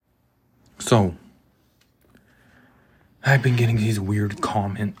So, I've been getting these weird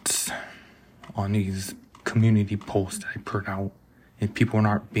comments on these community posts I put out, and people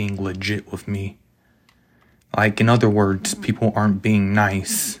aren't being legit with me. Like, in other words, people aren't being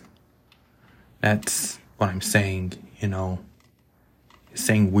nice. That's what I'm saying,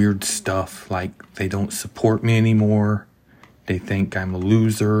 saying weird stuff like they don't support me anymore. They think I'm a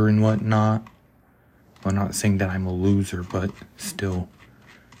loser and whatnot. Well, not saying that I'm a loser, but still.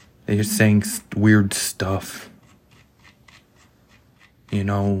 They're just saying weird stuff.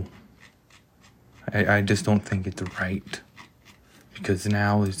 I just don't think it's right. Because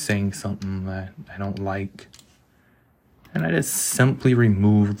now it's saying something that I don't like. And I just simply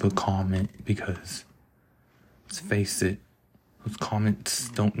remove the comment because, let's face it, those comments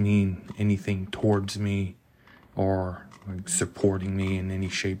don't mean anything towards me or supporting me in any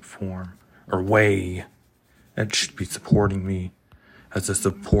shape, form, or way. That should be supporting me as a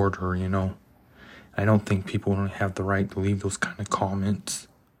supporter, I don't think people don't have the right to leave those kind of comments.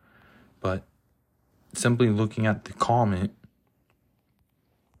 But simply looking at the comment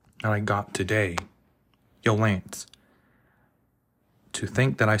that I got today, yo, Lance, to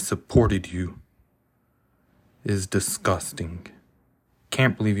think that I supported you is disgusting.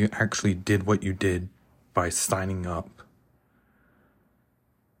 Can't believe you actually did what you did by signing up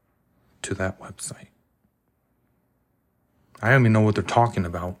to that website. I don't even know what they're talking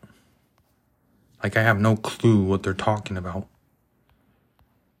about. Like, I have no clue what they're talking about.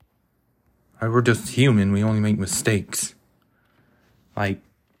 We're just human. We only make mistakes. Like,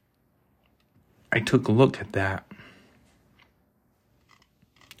 I took a look at that.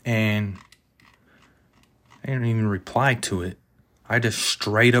 And I didn't even reply to it. I just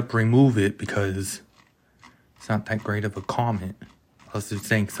straight up remove it because it's not that great of a comment. Unless it's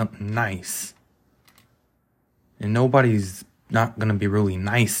saying something nice. And nobody's not going to be really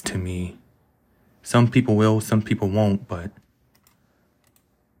nice to me. Some people will, some people won't, but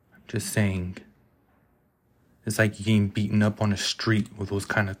I'm just saying. It's like you getting beaten up on the street with those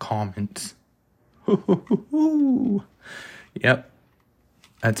kind of comments. Yep.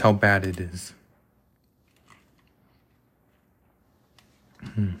 That's how bad it is.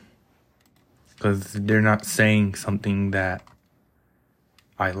 Because they're not saying something that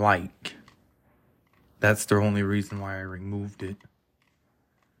I like. That's the only reason why I removed it.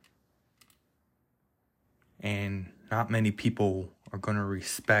 And not many people are going to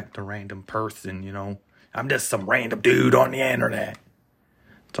respect a random person, I'm just some random dude on the internet.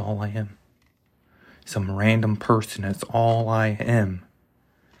 That's all I am. Some random person. That's all I am.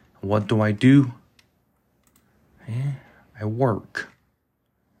 What do? I work.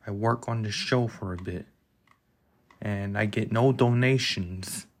 I work on the show for a bit. And I get no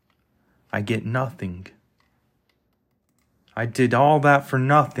donations. I get nothing. I did all that for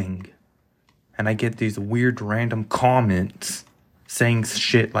nothing. And I get these weird random comments saying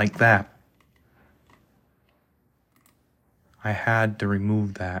shit like that. I had to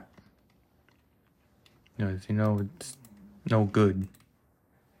remove that. Because, it's no good.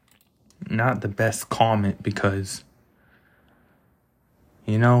 Not the best comment because,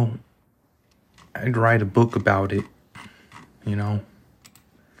 I'd write a book about it,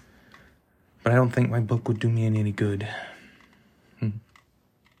 But I don't think my book would do me any good.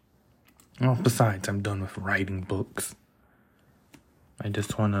 Well, besides, I'm done with writing books. I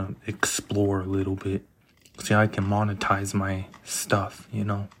just want to explore a little bit. See how I can monetize my stuff,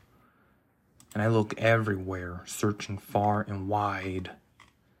 And I look everywhere, searching far and wide.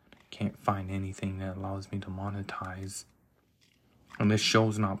 Can't find anything that allows me to monetize. And this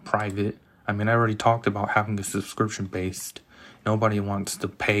show's not private. I already talked about having a subscription based. Nobody wants to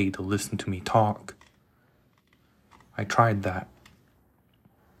pay to listen to me talk. I tried that.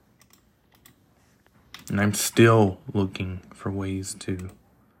 And I'm still looking for ways to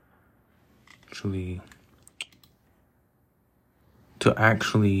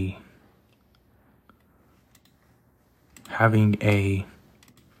actually having a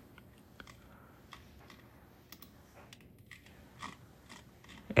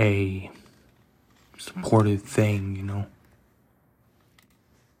supportive thing,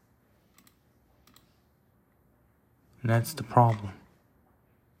 And that's the problem.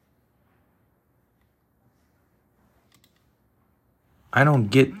 I don't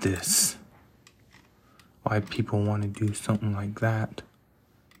get this. Why people want to do something like that.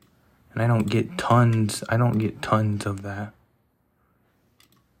 And I don't get tons of that.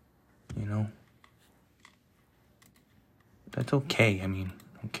 That's okay. I don't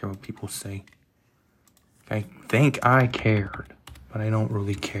care what people say. I think I cared, but I don't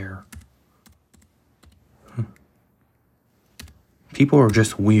really care. People are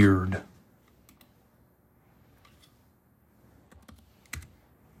just weird.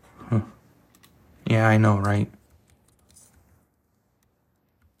 Yeah, I know, right?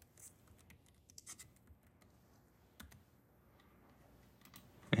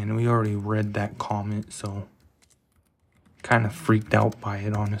 And we already read that comment, so kind of freaked out by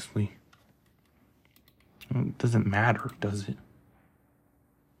it, honestly. It doesn't matter, does it?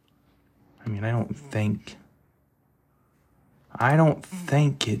 I mean, I don't think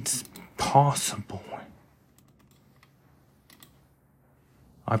it's possible.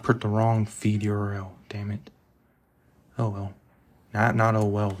 I put the wrong feed URL, damn it. Oh well. Not oh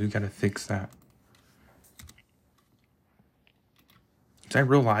well, we gotta fix that. I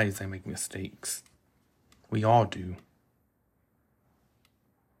realize I make mistakes. We all do.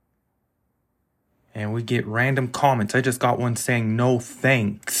 And we get random comments. I just got one saying no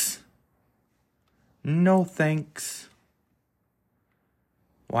thanks. No thanks.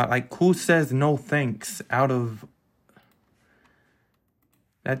 Why, like, who says no thanks out of...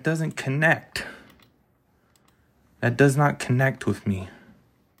 That doesn't connect. That does not connect with me.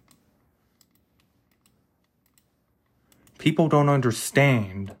 People don't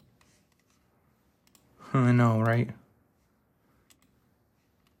understand. I know, right?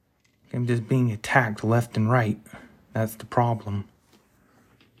 I'm just being attacked left and right. That's the problem.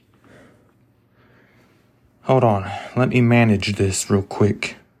 Hold on. Let me manage this real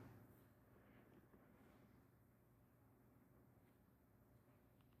quick.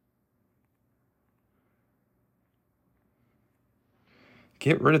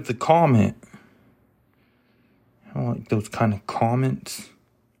 Get rid of the comment. I don't like those kind of comments.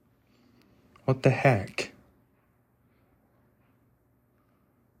 What the heck?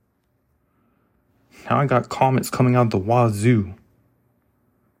 Now I got comments coming out the wazoo.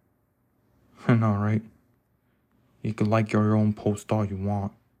 I know, right? You can like your own post all you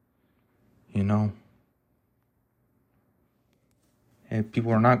want. You know? And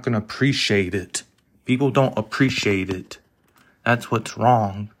people are not going to appreciate it. People don't appreciate it. That's what's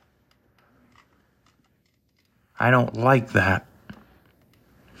wrong. I don't like that.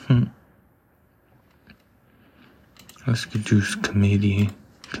 Let's get juice comedian.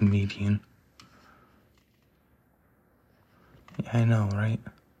 Yeah, I know, right?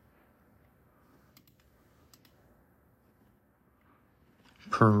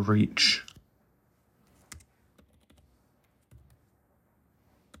 Per reach.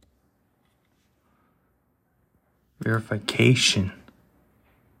 Verification.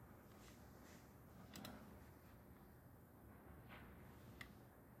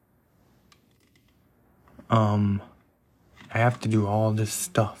 I have to do all this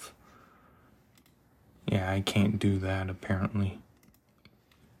stuff. Yeah, I can't do that apparently.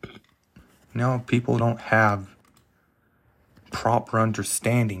 No, people don't have proper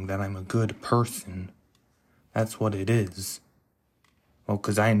understanding that I'm a good person. That's what it is. Well,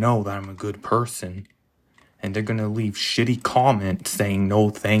 because I know that I'm a good person. And they're gonna leave shitty comments saying no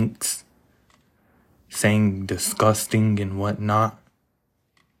thanks. Saying disgusting and whatnot.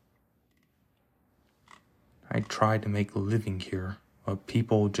 I tried to make a living here, but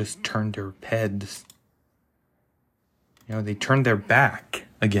people just turned their heads. You know, they turned their back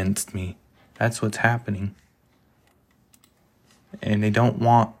against me. That's what's happening. And they don't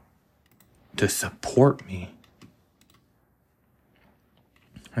want to support me.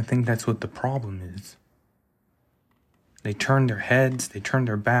 I think that's what the problem is. They turn their heads, they turn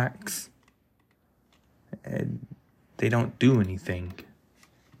their backs, and they don't do anything.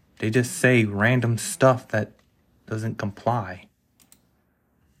 They just say random stuff that doesn't comply.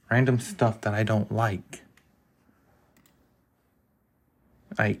 Random stuff that I don't like.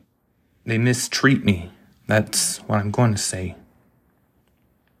 They mistreat me. That's what I'm going to say.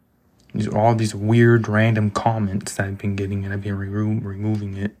 These are all these weird random comments that I've been getting, and I've been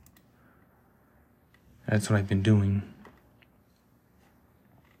removing it. That's what I've been doing.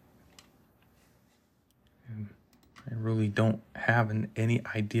 I really don't have any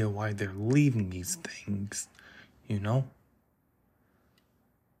idea why they're leaving these things, you know?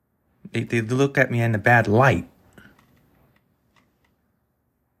 They look at me in a bad light.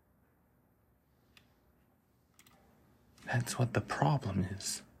 That's what the problem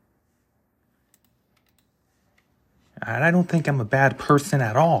is. And I don't think I'm a bad person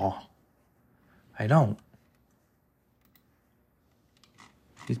at all. I don't.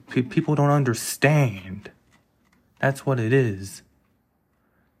 People don't understand. That's what it is.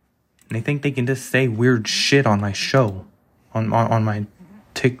 And they think they can just say weird shit on my show. On my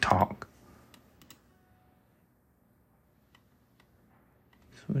TikTok.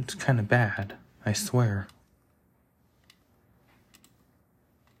 So it's kind of bad. I swear.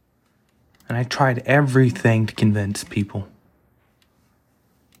 And I tried everything to convince people.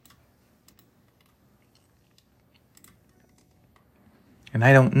 And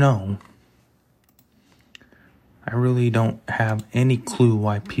I don't know. I really don't have any clue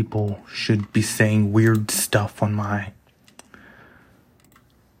why people should be saying weird stuff on my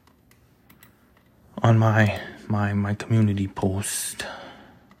community post.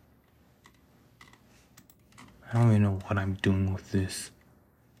 I don't even know what I'm doing with this.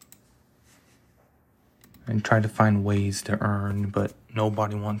 I try to find ways to earn, but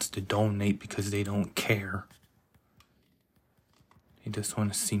nobody wants to donate because they don't care. They just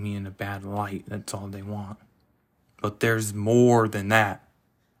want to see me in a bad light. That's all they want. But there's more than that.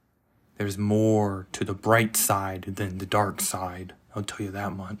 There's more to the bright side than the dark side. I'll tell you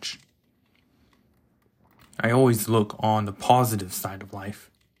that much. I always look on the positive side of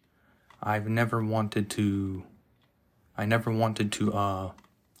life. I never wanted to have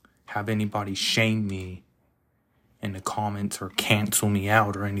anybody shame me in the comments or cancel me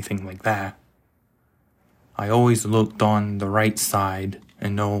out or anything like that. I always looked on the right side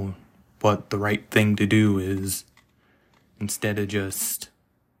and know what the right thing to do is, instead of just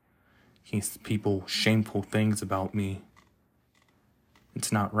people shameful things about me.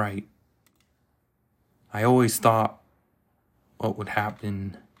 It's not right. I always thought what would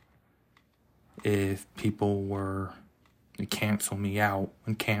happen if people were to cancel me out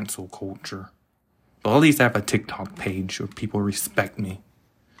and cancel culture. But at least I have a TikTok page where people respect me.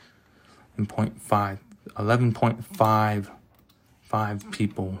 11.55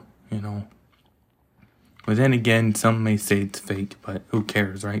 people, But then again, some may say it's fake, but who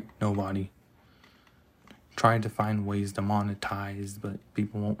cares, right? Nobody. Tried to find ways to monetize, but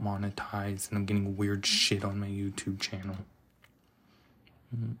people won't monetize, and I'm getting weird shit on my YouTube channel.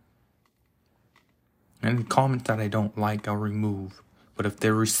 And the comments that I don't like, I'll remove. But if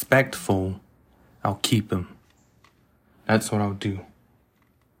they're respectful, I'll keep them. That's what I'll do.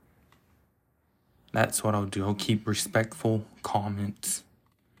 I'll keep respectful comments,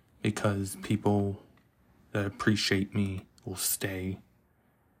 because people that appreciate me will stay.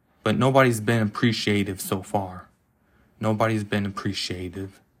 But nobody's been appreciative so far. Nobody's been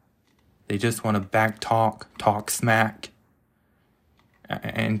appreciative. They just want to talk smack,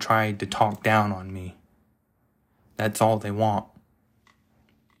 and try to talk down on me. That's all they want.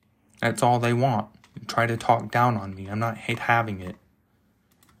 Try to talk down on me. I'm not having it.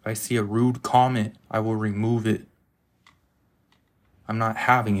 If I see a rude comment, I will remove it. I'm not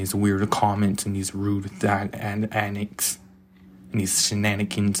having these weird comments and these rude antics and these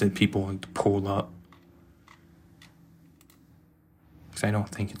shenanigans that people like to pull up. Because I don't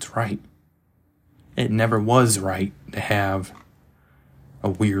think it's right. It never was right to have a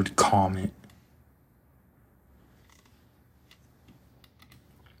weird comment.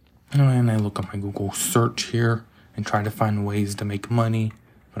 And I look at my Google search here and try to find ways to make money.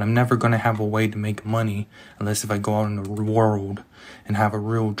 But I'm never going to have a way to make money unless if I go out in the world and have a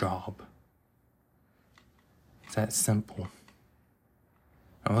real job. It's that simple.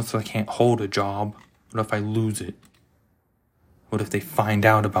 Unless I can't hold a job, what if I lose it? What if they find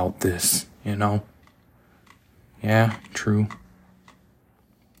out about this, Yeah, true.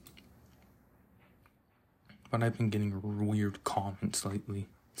 But I've been getting weird comments lately.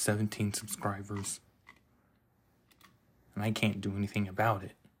 17 subscribers. And I can't do anything about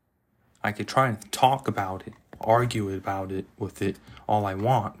it. I could try and talk about it, argue about it with it all I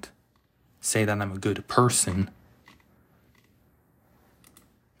want. Say that I'm a good person.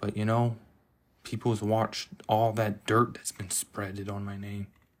 But people's watched all that dirt that's been spreaded on my name.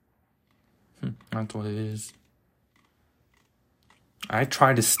 That's what it is. I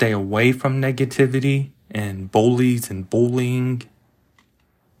try to stay away from negativity and bullies and bullying.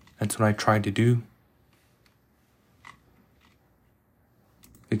 That's what I try to do.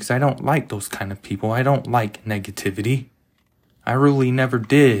 Because I don't like those kind of people. I don't like negativity. I really never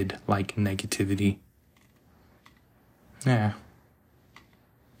did like negativity. Yeah.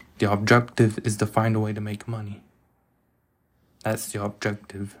 The objective is to find a way to make money. That's the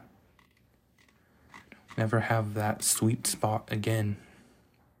objective. Never have that sweet spot again.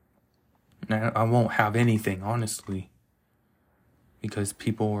 I won't have anything, honestly. Because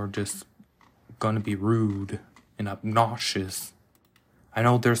people are just gonna be rude and obnoxious. I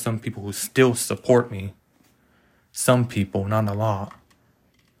know there's some people who still support me. Some people, not a lot.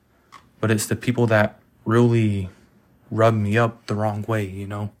 But it's the people that really rub me up the wrong way,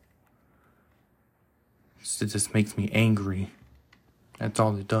 It just makes me angry. That's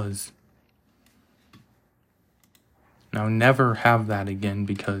all it does. Now, never have that again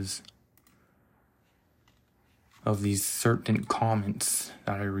because of these certain comments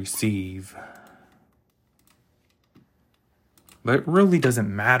that I receive. But it really doesn't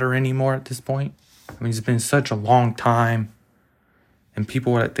matter anymore at this point. I mean, it's been such a long time. and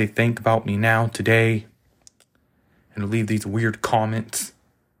people that they think about me now, today, and leave these weird comments.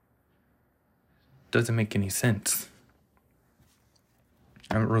 Doesn't make any sense.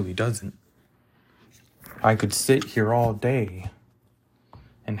 It really doesn't. I could sit here all day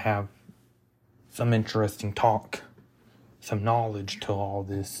and have some interesting talk, some knowledge to all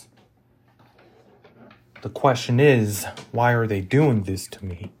this. The question is, why are they doing this to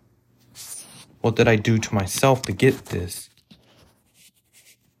me? What did I do to myself to get this?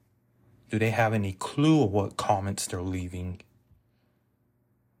 Do they have any clue of what comments they're leaving?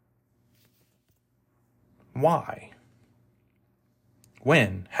 Why?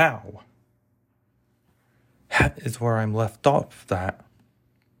 When? How? That is where I'm left off that.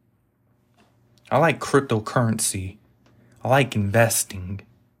 I like cryptocurrency. I like investing.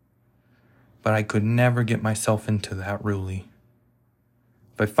 But I could never get myself into that, really.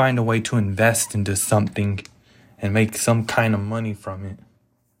 If I find a way to invest into something and make some kind of money from it,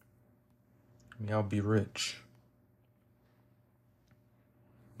 maybe I'll be rich.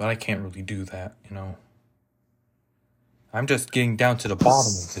 But I can't really do that, I'm just getting down to the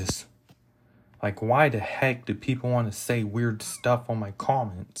bottom of this. Like, why the heck do people want to say weird stuff on my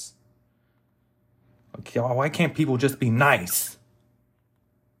comments? Okay, why can't people just be nice?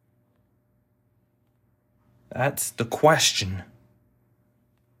 That's the question.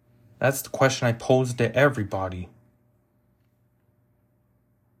 That's the question I pose to everybody.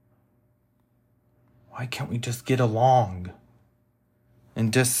 Why can't we just get along?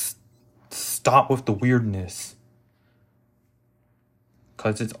 And just stop with the weirdness?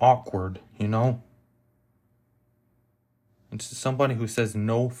 Because it's awkward, And to somebody who says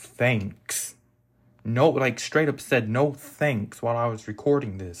no thanks. No, like straight up said no thanks while I was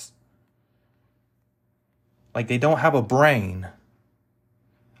recording this. Like they don't have a brain.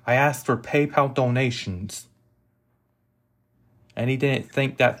 I asked for PayPal donations. And he didn't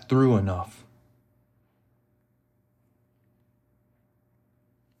think that through enough.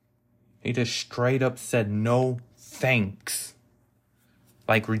 He just straight up said no thanks.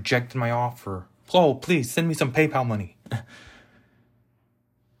 Like rejected my offer. Oh, please send me some PayPal money.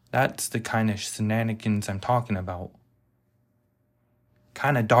 That's the kind of shenanigans I'm talking about.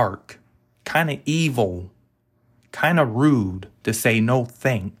 Kind of dark. Kind of evil. Kind of rude to say no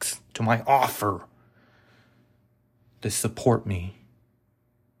thanks to my offer to support me.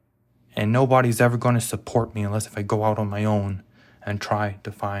 And nobody's ever going to support me unless if I go out on my own and try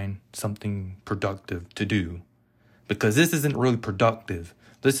to find something productive to do. Because this isn't really productive.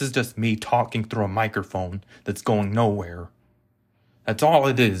 This is just me talking through a microphone that's going nowhere. That's all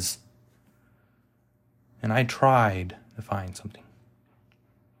it is. And I tried to find something.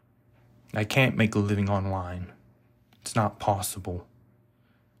 I can't make a living online. It's not possible.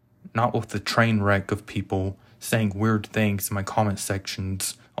 Not with the train wreck of people saying weird things in my comment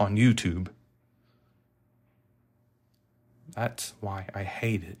sections on YouTube. That's why I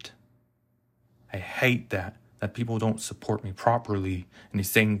hate it. I hate that people don't support me properly and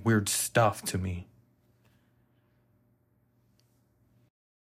he's saying weird stuff to me.